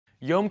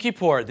Yom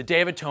Kippur, the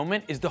Day of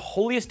Atonement, is the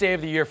holiest day of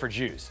the year for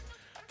Jews.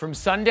 From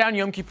sundown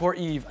Yom Kippur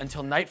Eve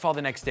until nightfall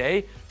the next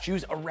day,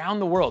 Jews around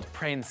the world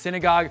pray in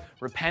synagogue,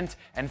 repent,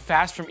 and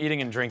fast from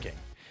eating and drinking.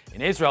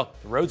 In Israel,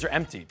 the roads are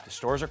empty, the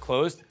stores are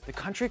closed, the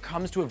country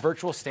comes to a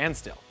virtual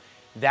standstill.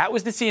 That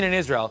was the scene in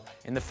Israel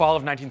in the fall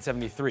of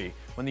 1973,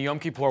 when the Yom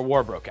Kippur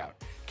War broke out,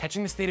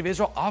 catching the state of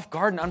Israel off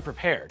guard and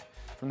unprepared.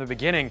 From the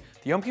beginning,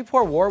 the Yom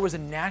Kippur War was a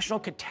national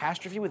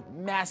catastrophe with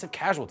massive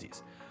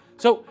casualties.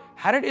 So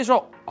how did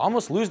Israel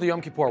almost lose the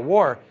Yom Kippur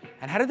War,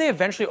 and how did they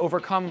eventually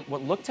overcome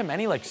what looked to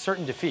many like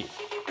certain defeat?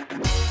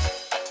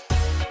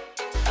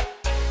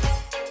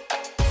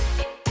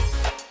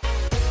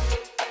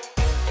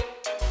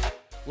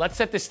 Let's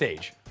set the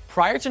stage.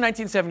 Prior to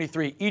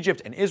 1973,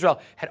 Egypt and Israel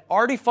had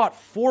already fought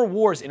 4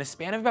 wars in a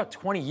span of about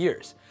 20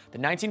 years. The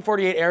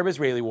 1948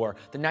 Arab-Israeli War,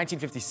 the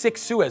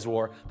 1956 Suez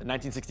War, the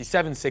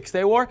 1967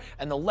 Six-Day War,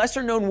 and the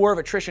lesser-known War of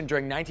Attrition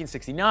during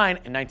 1969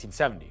 and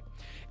 1970.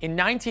 In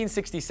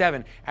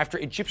 1967, after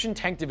Egyptian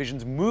tank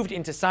divisions moved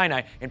into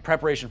Sinai in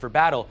preparation for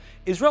battle,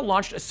 Israel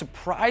launched a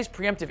surprise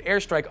preemptive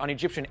airstrike on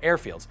Egyptian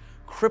airfields,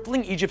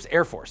 crippling Egypt's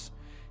air force.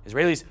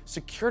 Israelis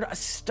secured a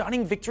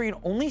stunning victory in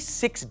only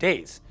 6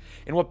 days.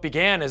 In what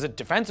began as a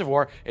defensive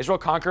war, Israel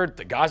conquered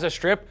the Gaza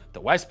Strip, the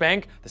West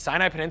Bank, the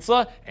Sinai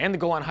Peninsula, and the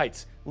Golan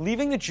Heights,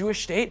 leaving the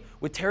Jewish state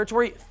with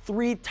territory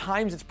 3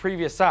 times its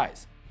previous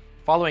size.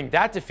 Following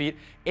that defeat,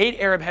 8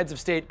 Arab heads of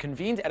state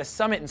convened at a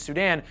summit in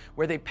Sudan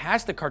where they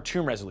passed the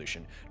Khartoum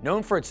Resolution,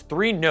 known for its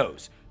 3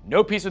 no's: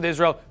 no peace with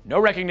Israel, no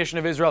recognition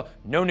of Israel,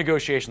 no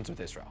negotiations with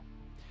Israel.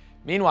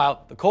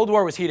 Meanwhile, the Cold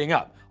War was heating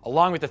up,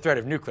 along with the threat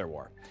of nuclear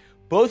war.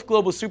 Both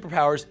global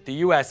superpowers, the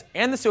US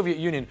and the Soviet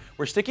Union,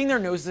 were sticking their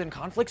noses in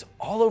conflicts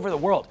all over the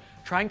world,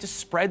 trying to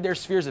spread their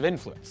spheres of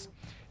influence.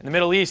 In the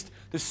Middle East,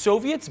 the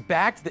Soviets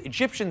backed the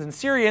Egyptians and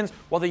Syrians,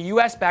 while the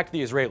US backed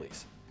the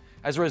Israelis.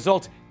 As a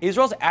result,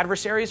 Israel's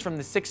adversaries from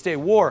the Six-Day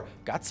War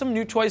got some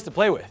new toys to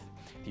play with.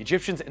 The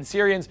Egyptians and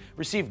Syrians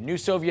received new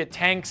Soviet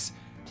tanks,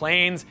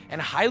 planes,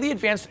 and highly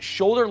advanced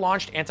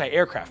shoulder-launched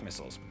anti-aircraft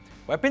missiles,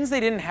 weapons they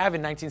didn't have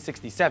in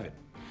 1967.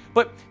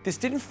 But this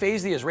didn't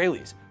faze the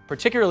Israelis,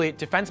 particularly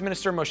Defense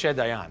Minister Moshe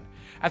Dayan.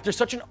 After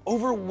such an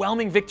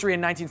overwhelming victory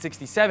in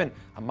 1967,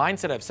 a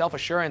mindset of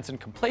self-assurance and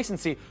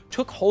complacency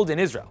took hold in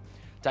Israel.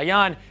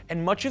 Dayan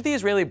and much of the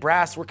Israeli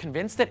brass were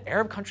convinced that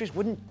Arab countries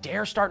wouldn't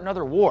dare start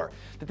another war,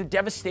 that the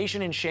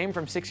devastation and shame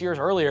from 6 years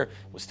earlier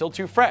was still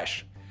too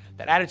fresh.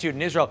 That attitude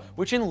in Israel,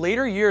 which in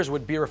later years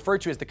would be referred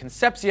to as the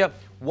Concepcia,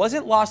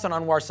 wasn't lost on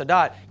Anwar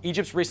Sadat,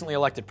 Egypt's recently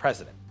elected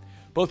president.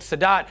 Both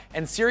Sadat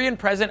and Syrian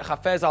President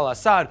Hafez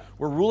al-Assad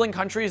were ruling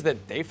countries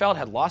that they felt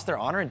had lost their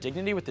honor and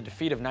dignity with the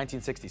defeat of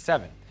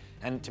 1967.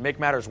 And to make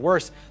matters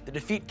worse, the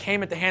defeat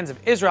came at the hands of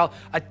Israel,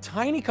 a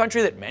tiny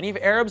country that many of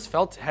Arabs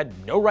felt had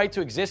no right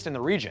to exist in the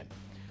region.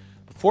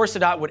 Before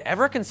Sadat would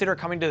ever consider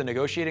coming to the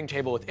negotiating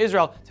table with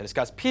Israel to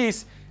discuss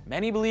peace,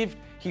 many believed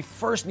he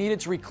first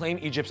needed to reclaim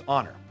Egypt's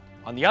honor.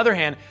 On the other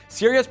hand,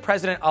 Syria's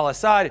President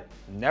al-Assad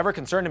never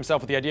concerned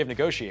himself with the idea of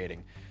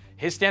negotiating.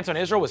 His stance on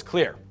Israel was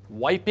clear: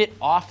 wipe it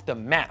off the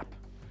map.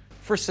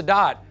 For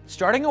Sadat,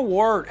 starting a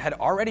war had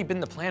already been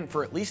the plan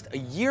for at least a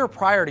year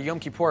prior to Yom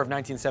Kippur of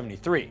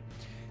 1973.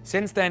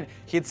 Since then,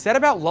 he had set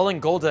about lulling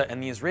Golda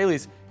and the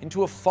Israelis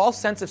into a false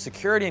sense of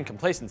security and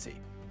complacency.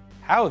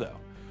 How though?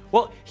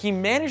 Well, he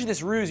managed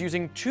this ruse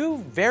using 2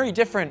 very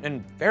different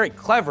and very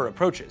clever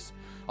approaches.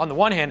 On the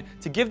one hand,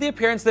 to give the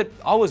appearance that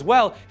all was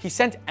well, he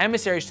sent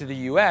emissaries to the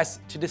US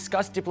to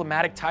discuss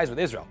diplomatic ties with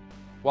Israel.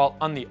 While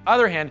on the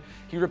other hand,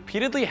 he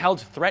repeatedly held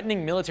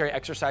threatening military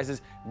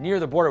exercises near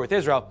the border with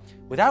Israel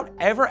without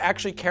ever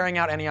actually carrying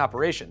out any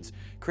operations,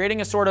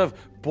 creating a sort of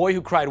boy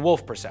who cried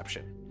wolf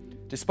perception.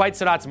 Despite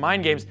Sadat's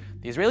mind games,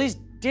 the Israelis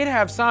did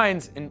have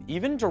signs and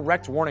even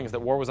direct warnings that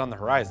war was on the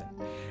horizon.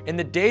 In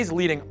the days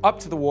leading up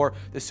to the war,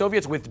 the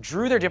Soviets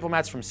withdrew their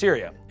diplomats from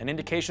Syria, an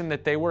indication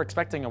that they were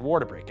expecting a war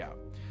to break out.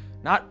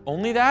 Not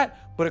only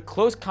that, but a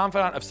close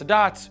confidant of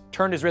Sadat's,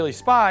 turned Israeli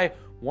spy,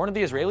 warned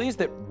the Israelis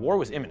that war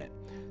was imminent.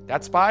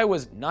 That spy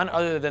was none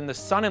other than the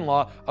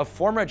son-in-law of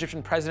former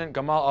Egyptian President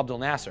Gamal Abdel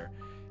Nasser.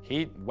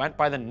 He went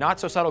by the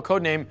not-so-subtle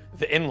codename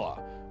the In-Law,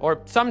 or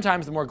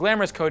sometimes the more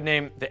glamorous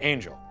codename the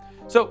Angel.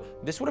 So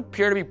this would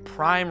appear to be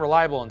prime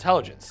reliable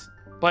intelligence.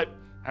 But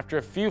after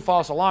a few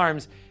false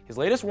alarms, his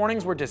latest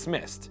warnings were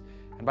dismissed,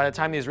 and by the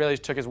time the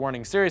Israelis took his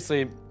warning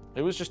seriously,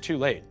 it was just too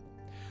late.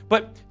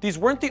 But these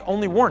weren't the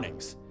only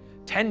warnings.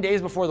 10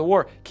 days before the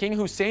war, King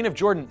Hussein of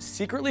Jordan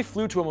secretly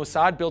flew to a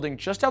Mossad building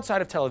just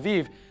outside of Tel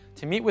Aviv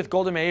to meet with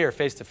Golda Meir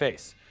face to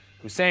face.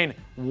 Hussein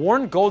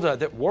warned Golda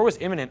that war was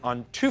imminent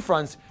on 2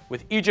 fronts,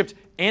 with Egypt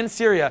and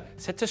Syria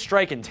set to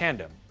strike in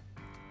tandem.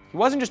 He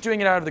wasn't just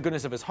doing it out of the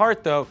goodness of his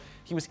heart, though.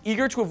 He was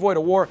eager to avoid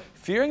a war,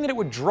 fearing that it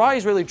would draw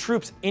Israeli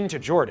troops into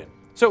Jordan.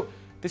 So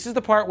this is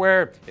the part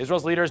where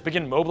Israel's leaders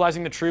begin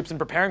mobilizing the troops and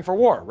preparing for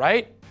war,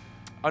 right?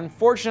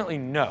 Unfortunately,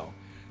 no.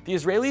 The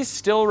Israelis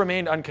still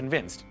remained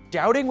unconvinced,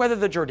 doubting whether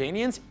the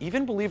Jordanians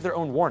even believed their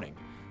own warning.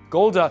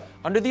 Golda,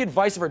 under the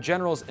advice of her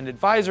generals and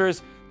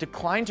advisors,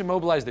 declined to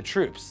mobilize the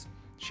troops.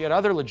 She had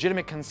other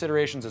legitimate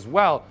considerations as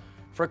well.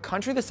 For a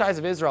country the size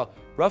of Israel,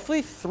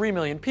 roughly 3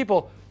 million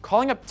people,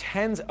 calling up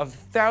tens of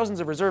thousands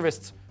of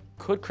reservists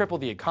could cripple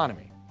the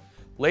economy.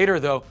 Later,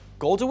 though,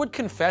 Golda would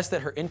confess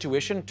that her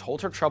intuition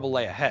told her trouble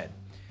lay ahead,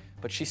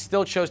 but she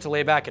still chose to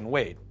lay back and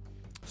wait.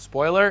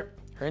 Spoiler,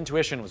 her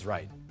intuition was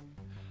right.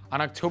 On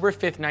October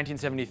 5th,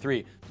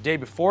 1973, the day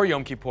before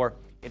Yom Kippur,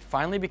 it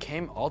finally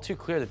became all too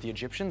clear that the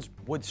Egyptians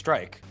would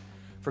strike.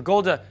 For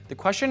Golda, the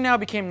question now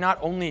became not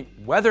only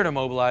whether to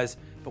mobilize,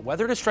 but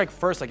whether to strike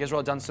first like Israel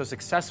had done so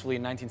successfully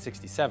in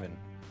 1967.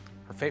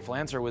 Her fateful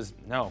answer was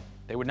no,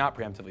 they would not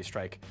preemptively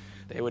strike.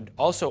 They would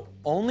also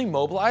only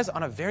mobilize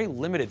on a very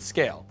limited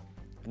scale,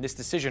 and this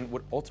decision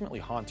would ultimately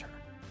haunt her.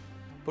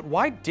 But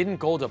why didn't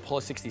Golda pull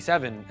a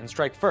 67 and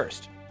strike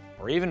first,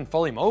 or even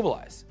fully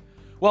mobilize?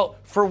 Well,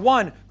 for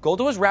one,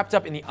 Golda was wrapped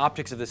up in the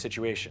optics of the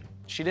situation.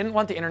 She didn't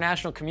want the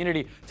international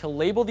community to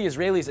label the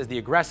Israelis as the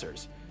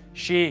aggressors.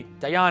 She,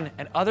 Dayan,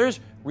 and others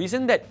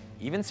reasoned that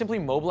even simply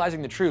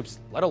mobilizing the troops,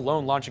 let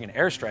alone launching an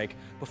airstrike,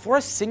 before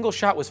a single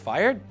shot was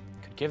fired,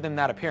 could give them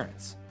that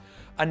appearance.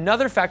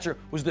 Another factor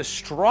was the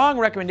strong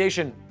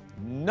recommendation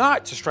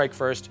not to strike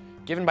first,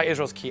 given by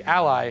Israel's key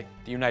ally,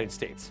 the United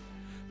States.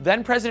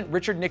 Then President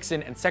Richard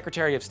Nixon and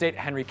Secretary of State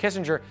Henry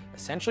Kissinger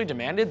essentially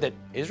demanded that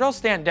Israel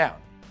stand down.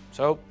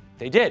 So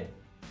they did.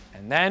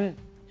 And then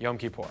Yom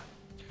Kippur.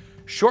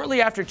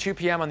 Shortly after 2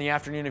 p.m. on the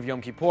afternoon of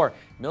Yom Kippur,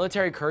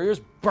 military couriers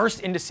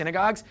burst into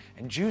synagogues,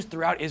 and Jews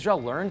throughout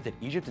Israel learned that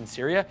Egypt and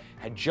Syria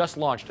had just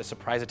launched a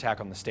surprise attack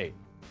on the state.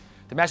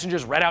 The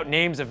messengers read out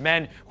names of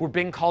men who were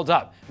being called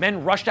up.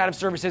 Men rushed out of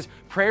services,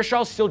 prayer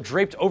shawls still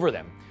draped over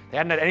them. They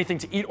hadn't had anything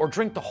to eat or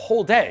drink the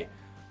whole day.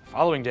 The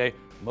following day,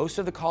 most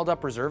of the called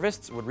up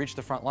reservists would reach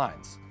the front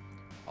lines.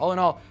 All in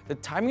all, the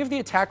timing of the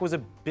attack was a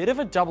bit of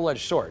a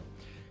double-edged sword.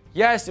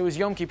 Yes, it was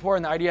Yom Kippur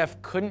and the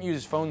IDF couldn't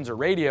use phones or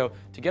radio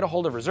to get a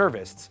hold of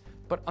reservists,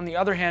 but on the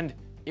other hand,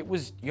 it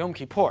was Yom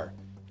Kippur.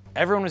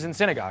 Everyone was in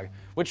synagogue,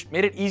 which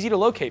made it easy to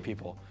locate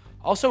people.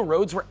 Also,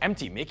 roads were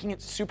empty, making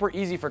it super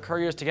easy for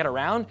couriers to get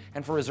around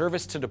and for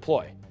reservists to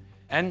deploy.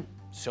 And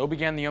so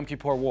began the Yom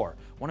Kippur War,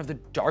 one of the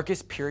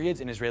darkest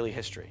periods in Israeli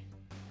history.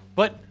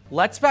 But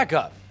let's back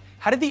up.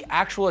 How did the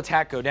actual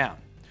attack go down?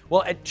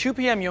 Well, at 2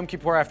 p.m. Yom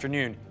Kippur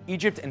afternoon,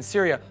 Egypt and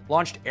Syria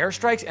launched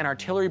airstrikes and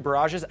artillery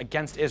barrages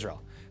against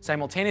Israel.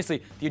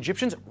 Simultaneously, the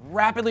Egyptians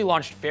rapidly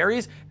launched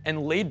ferries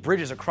and laid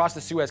bridges across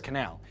the Suez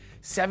Canal.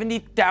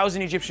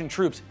 70,000 Egyptian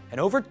troops and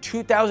over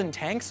 2,000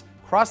 tanks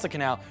crossed the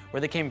canal, where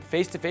they came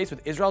face to face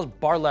with Israel's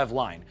Bar-Lev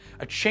line,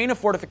 a chain of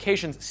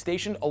fortifications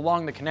stationed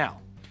along the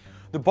canal.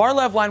 The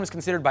Bar-Lev line was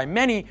considered by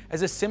many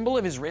as a symbol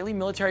of Israeli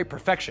military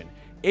perfection,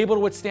 able to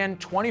withstand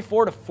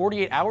 24 to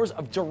 48 hours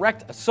of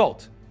direct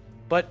assault.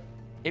 But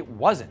it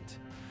wasn't.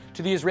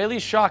 To the Israelis'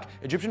 shock,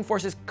 Egyptian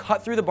forces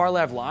cut through the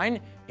Bar-Lev line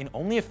in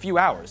only a few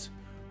hours.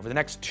 Over the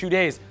next 2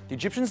 days, the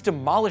Egyptians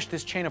demolished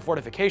this chain of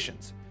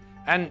fortifications.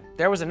 And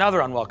there was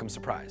another unwelcome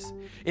surprise.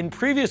 In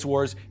previous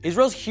wars,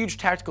 Israel's huge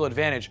tactical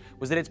advantage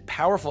was that its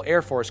powerful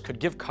air force could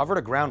give cover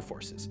to ground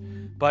forces.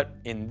 But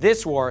in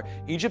this war,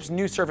 Egypt's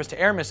new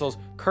surface-to-air missiles,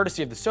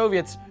 courtesy of the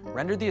Soviets,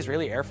 rendered the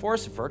Israeli Air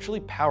Force virtually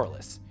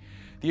powerless.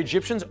 The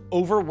Egyptians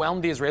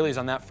overwhelmed the Israelis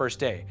on that first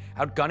day,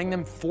 outgunning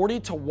them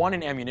 40-1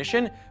 in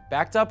ammunition,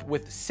 backed up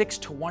with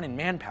 6-1 in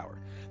manpower.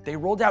 They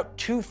rolled out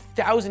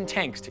 2,000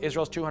 tanks to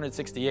Israel's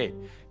 268.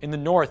 In the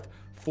north,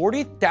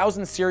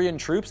 40,000 Syrian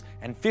troops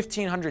and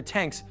 1,500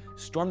 tanks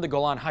stormed the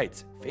Golan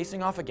Heights,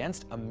 facing off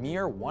against a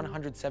mere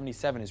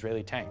 177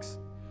 Israeli tanks.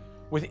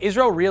 With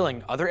Israel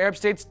reeling, other Arab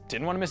states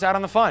didn't want to miss out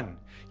on the fun.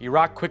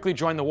 Iraq quickly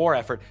joined the war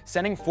effort,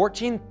 sending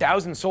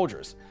 14,000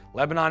 soldiers.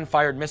 Lebanon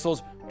fired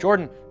missiles.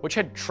 Jordan, which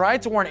had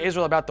tried to warn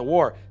Israel about the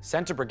war,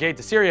 sent a brigade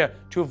to Syria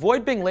to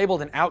avoid being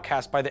labeled an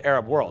outcast by the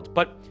Arab world,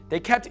 but they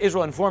kept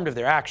Israel informed of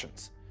their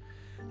actions.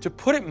 To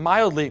put it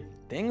mildly,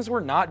 things were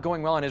not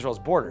going well on Israel's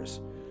borders.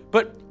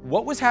 But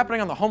what was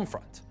happening on the home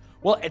front?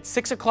 Well, at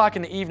 6 o'clock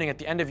in the evening at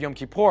the end of Yom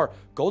Kippur,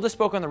 Golda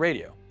spoke on the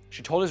radio.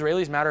 She told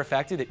Israelis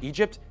matter-of-factly that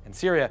Egypt and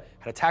Syria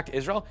had attacked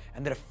Israel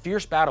and that a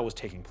fierce battle was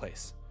taking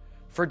place.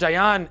 For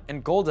Dayan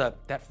and Golda,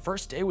 that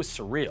first day was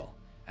surreal,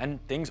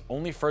 and things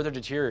only further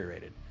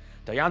deteriorated.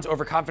 Dayan's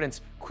overconfidence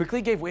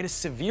quickly gave way to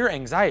severe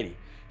anxiety.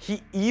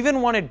 He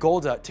even wanted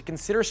Golda to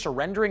consider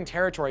surrendering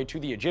territory to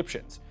the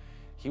Egyptians.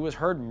 He was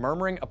heard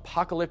murmuring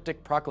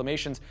apocalyptic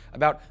proclamations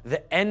about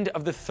the end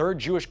of the Third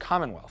Jewish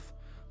Commonwealth.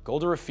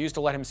 Golda refused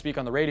to let him speak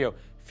on the radio,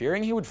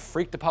 fearing he would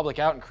freak the public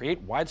out and create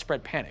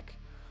widespread panic.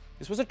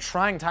 This was a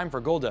trying time for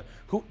Golda,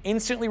 who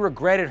instantly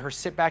regretted her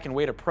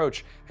sit-back-and-wait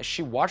approach as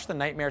she watched the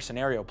nightmare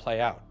scenario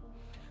play out.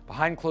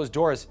 Behind closed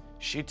doors,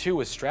 she too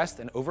was stressed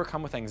and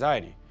overcome with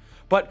anxiety.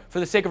 But for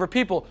the sake of her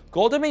people,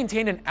 Golda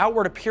maintained an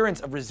outward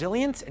appearance of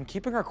resilience and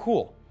keeping her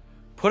cool.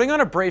 Putting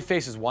on a brave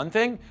face is one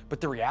thing,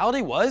 but the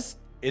reality was,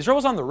 Israel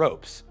was on the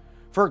ropes.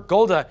 For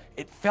Golda,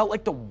 it felt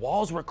like the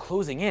walls were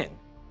closing in.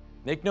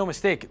 Make no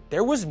mistake,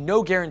 there was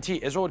no guarantee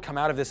Israel would come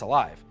out of this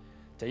alive.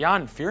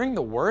 Dayan, fearing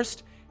the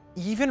worst,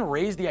 even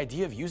raised the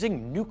idea of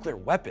using nuclear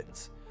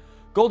weapons.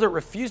 Golda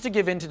refused to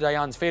give in to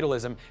Dayan's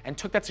fatalism and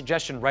took that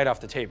suggestion right off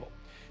the table.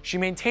 She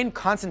maintained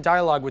constant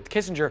dialogue with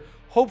Kissinger,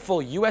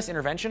 hopeful US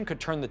intervention could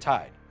turn the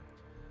tide.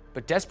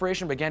 but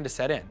desperation began to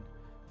set in.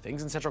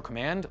 Things in Central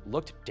Command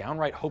looked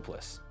downright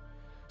hopeless.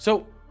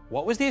 So,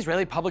 what was the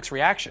Israeli public's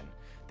reaction?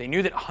 They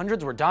knew that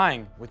hundreds were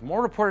dying, with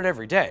more reported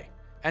every day.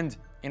 And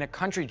in a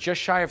country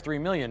just shy of 3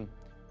 million,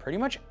 pretty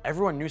much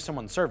everyone knew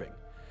someone serving.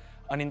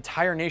 An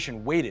entire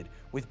nation waited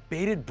with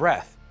bated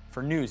breath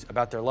for news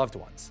about their loved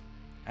ones.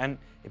 And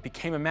it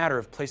became a matter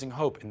of placing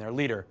hope in their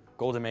leader,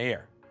 Golda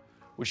Meir.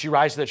 Would she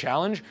rise to the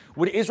challenge?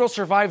 Would Israel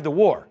survive the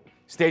war?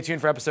 Stay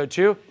tuned for episode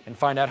 2 and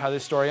find out how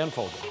this story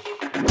unfolded.